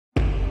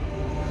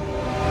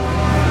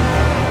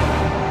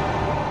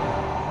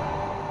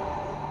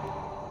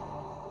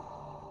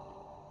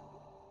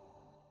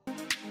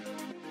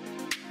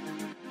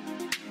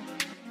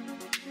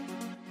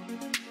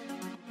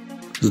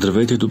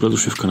Здравейте и добре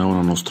дошли в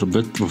канала на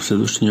NostraBet. В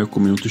следващите няколко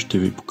минути ще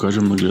ви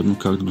покажем нагледно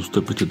как да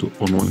достъпите до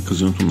онлайн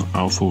казиното на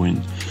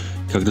Алфавин,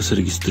 как да се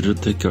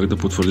регистрирате, как да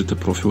потвърдите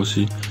профила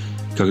си,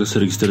 как да се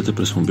регистрирате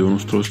през мобилно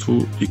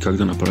устройство и как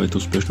да направите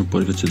успешно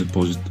първият си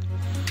депозит.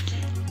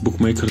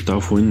 Букмейкърът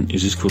Ауфауин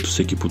изисква от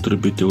всеки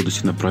потребител да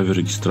си направи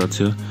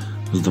регистрация,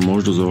 за да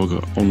може да залага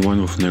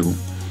онлайн в него.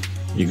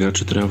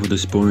 Играчът трябва да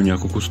изпълни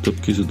няколко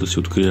стъпки, за да си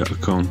открие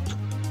акаунт.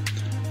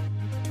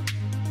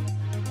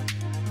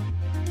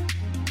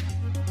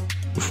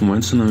 В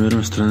момента се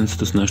намираме в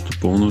страницата с нашето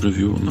пълно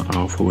ревю на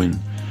Alphawin.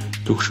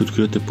 Тук ще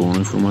откриете пълна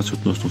информация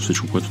относно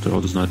всичко, което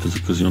трябва да знаете за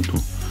казиното.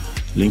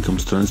 Линк към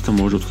страницата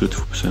може да откриете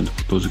в описанието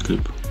по този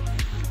клип.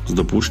 За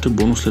да получите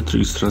бонус след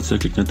регистрация,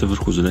 кликнете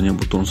върху зеления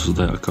бутон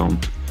Създай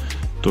акаунт.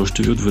 Той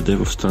ще ви отведе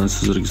в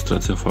страница за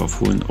регистрация в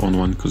Alphawin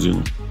онлайн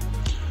казино.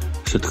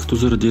 След като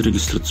заради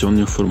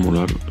регистрационния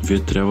формуляр, вие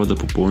трябва да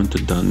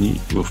попълните данни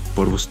в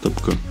първа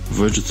стъпка.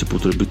 Ввеждат се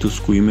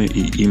потребителско име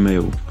и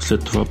имейл.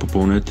 След това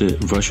попълнете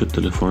вашия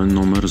телефонен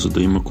номер, за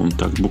да има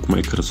контакт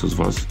букмейкъра с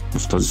вас.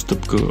 В тази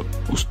стъпка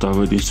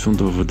остава единствено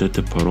да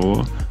въведете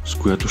парола, с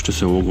която ще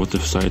се логвате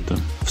в сайта.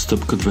 В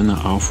стъпка 2 на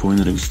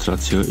Alphawin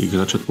регистрация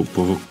играчът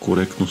попълва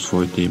коректно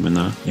своите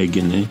имена,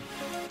 ЕГН,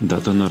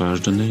 дата на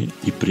раждане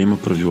и приема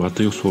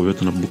правилата и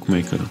условията на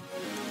букмейкъра.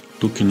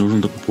 Тук е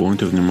нужно да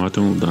попълните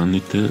внимателно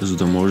данните, за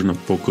да може на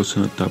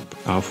по-късен етап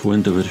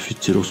Alphawin да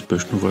верифицира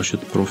успешно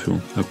вашият профил.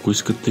 Ако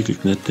искате,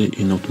 кликнете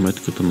и на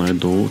отметката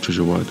най-долу, че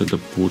желаете да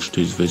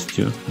получите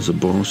известия за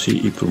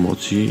бонуси и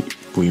промоции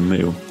по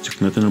имейл.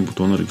 Цикнете на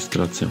бутона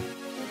регистрация.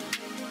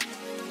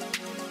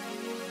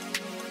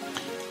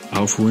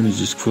 Alphawin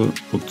изисква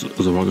от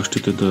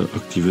залагащите да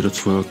активират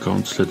своя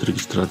акаунт след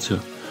регистрация.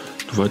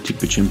 Това е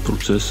типичен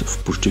процес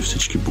в почти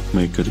всички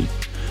букмейкъри.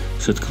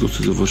 След като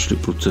сте завършили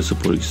процеса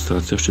по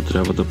регистрация, ще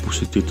трябва да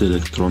посетите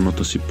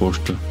електронната си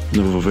поща.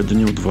 На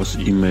въведения от вас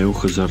имейл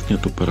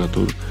хазартният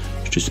оператор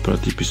ще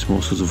изпрати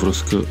писмо с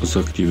връзка за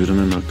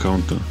активиране на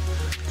акаунта.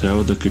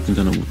 Трябва да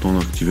кликнете на бутона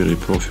Активирай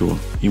профила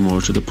и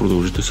можете да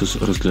продължите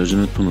с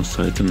разглеждането на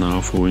сайта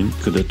на Alphawin,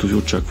 където ви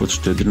очакват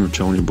щедри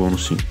начални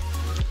бонуси.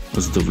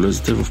 За да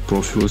влезете в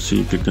профила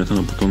си, кликнете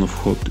на бутона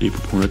Вход и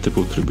попълнете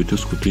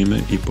потребителското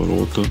име и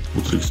паролата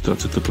от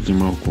регистрацията преди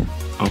малко.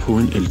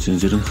 Alphawin е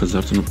лицензиран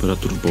хазартен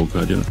оператор в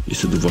България и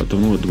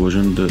следователно е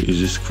длъжен да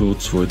изисква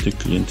от своите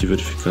клиенти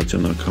верификация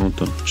на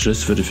акаунта.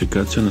 Чрез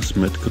верификация на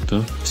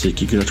сметката,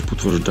 всеки играч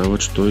потвърждава,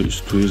 че той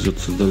стои зад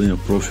създадения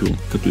профил,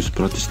 като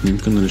изпрати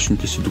снимка на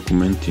личните си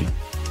документи.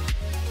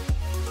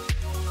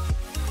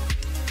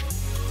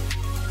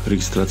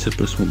 Регистрация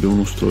през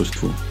мобилно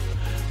устройство.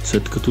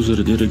 След като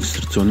заради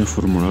регистрационния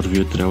формуляр,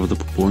 вие трябва да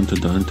попълните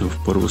данните в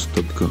първа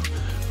стъпка.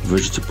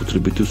 Ввеждат се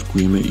потребителско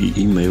име и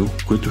имейл,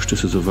 които ще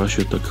са за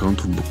вашият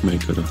акаунт в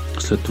букмейкъра.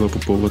 След това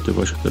попълвате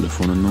вашия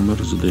телефонен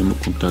номер, за да има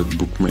контакт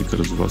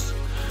букмейкъра с вас.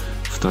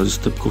 В тази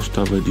стъпка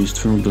остава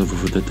единствено да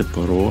въведете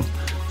парола,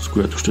 с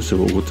която ще се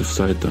логвате в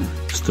сайта.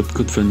 В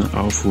стъпка 2 на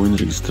Alphawin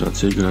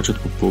регистрация играчът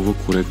попълва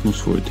коректно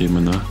своите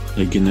имена,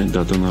 ЕГН,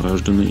 дата на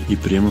раждане и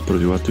приема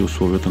правилата и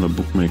условията на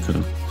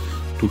букмейкъра.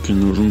 Тук е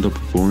нужно да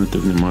попълните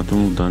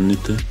внимателно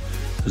данните,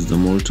 за да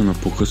можете на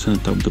по-късен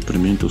етап да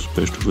преминете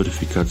успешно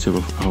верификация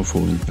в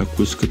Alphawin.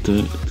 Ако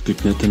искате,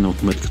 кликнете на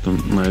отметката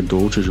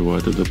най-долу, че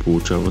желаете да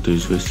получавате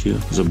известия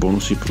за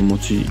бонуси и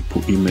промоции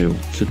по имейл.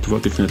 След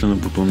това кликнете на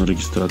бутона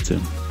регистрация.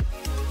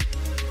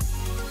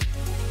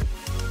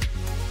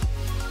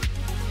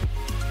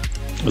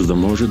 За да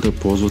може да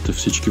ползвате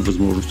всички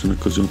възможности на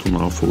казиното на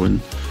Alphawin,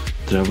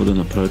 трябва да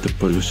направите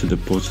първия си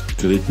депозит,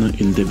 кредитна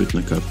или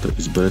дебитна карта.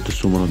 Изберете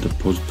сума на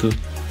депозита,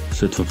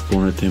 след това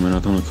попълнете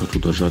имената на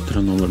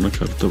картодържателя, номер на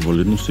карта,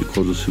 валидност и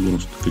код за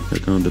сигурност.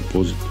 Кликнете на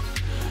депозит.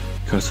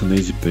 Каса на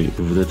EasyPay.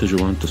 Въведете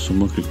желаната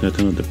сума,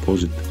 кликнете на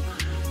депозит.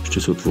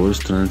 Ще се отвори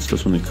страницата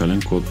с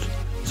уникален код.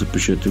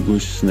 Запишете го и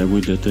с него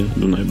идете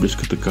до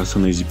най-близката каса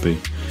на EasyPay.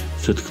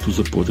 След като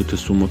заплатите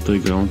сумата,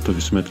 игралната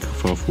ви сметка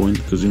в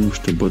Alphawin казино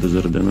ще бъде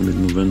заредена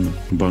мигновено.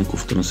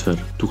 Банков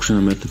трансфер. Тук ще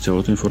намерите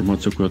цялата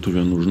информация, която ви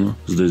е нужна,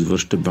 за да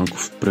извършите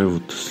банков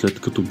превод. След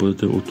като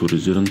бъдете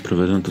авторизиран,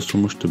 преведената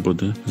сума ще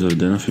бъде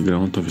заредена в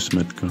игралната ви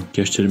сметка.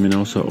 Кеш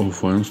терминал са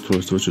офлайн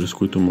устройства, чрез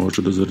които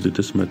можете да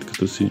заредите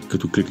сметката си,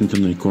 като кликнете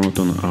на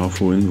иконата на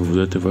Alphawin,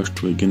 въведете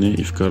вашето ЕГН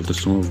и вкарате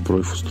сума в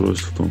брой в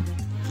устройството.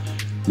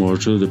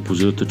 Можете да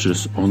депозирате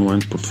чрез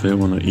онлайн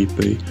портфейла на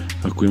ePay,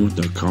 ако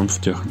имате акаунт в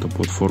тяхната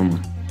платформа.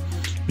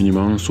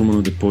 Минимална сума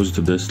на депозит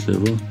е 10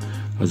 лева,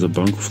 а за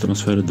банков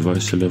трансфер е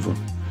 20 лева.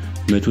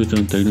 Методите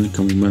на тегляне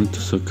към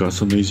момента са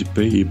каса на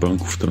EasyPay и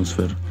банков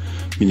трансфер.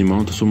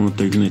 Минималната сума на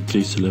тегляне е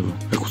 30 лева.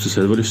 Ако сте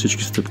следвали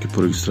всички стъпки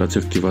по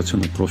регистрация и активация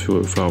на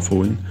профила в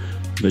Alphawin,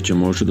 вече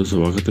можете да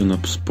залагате на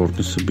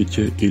спортни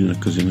събития или на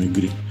казино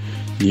игри.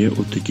 Ние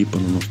от екипа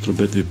на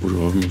NostraBet ви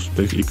пожелаваме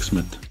успех и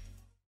късмет!